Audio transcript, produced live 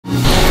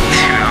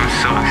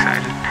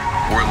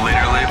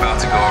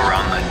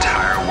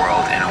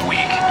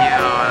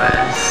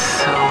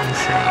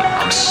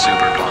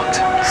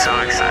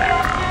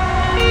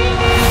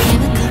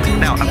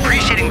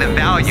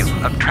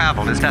value of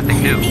travel is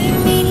nothing new.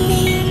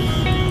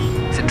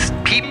 It's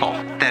people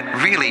that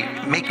really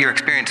make your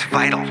experience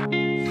vital.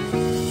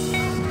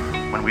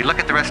 When we look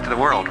at the rest of the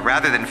world,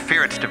 rather than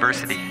fear its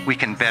diversity, we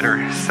can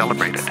better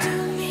celebrate it. We're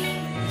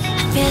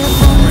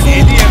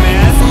India,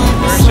 man.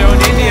 First show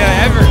in India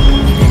ever.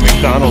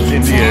 McDonald's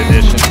India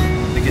edition.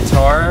 The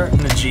guitar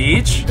and the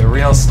Jeech, the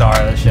real star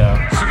of the show.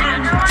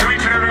 Salute to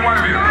each and every one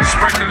of you.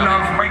 Spread the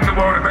love, make the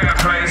world a better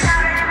place,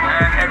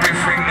 and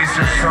everything is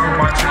just so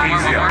much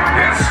easier.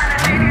 Yes?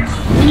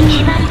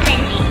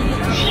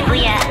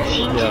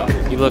 Yeah,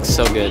 he looks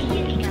so good.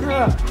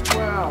 Yeah.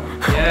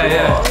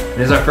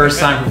 This is our first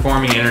time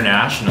performing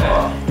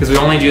international because we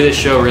only do this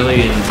show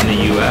really in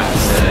the US.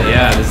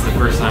 Yeah, this is the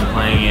first time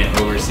playing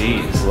it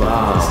overseas.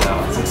 Wow. So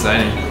it's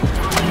exciting.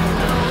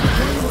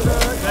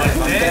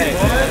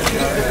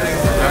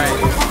 Alright,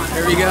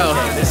 here we go.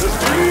 This is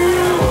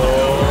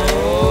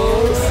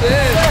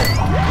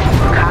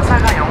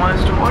가사가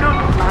영어에서 좀 어려울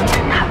것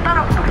같은데 다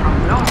따라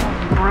부르더라고요.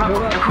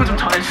 몰랐거든요. 그거 좀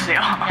전해주세요.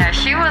 Yeah,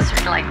 she was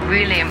like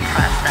really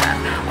impressed that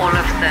all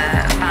of the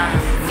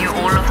fans knew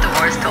all of the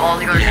words to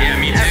all your Yeah,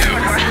 me too.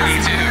 Me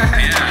too.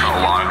 Yeah,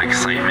 a lot of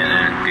excitement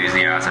and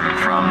enthusiasm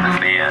from the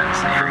fans.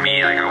 For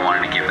me, like I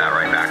wanted to give that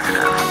right back to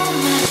them.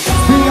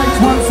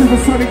 VH1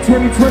 Supersonic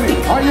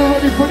 2020. Are you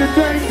ready for the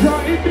danger,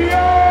 India?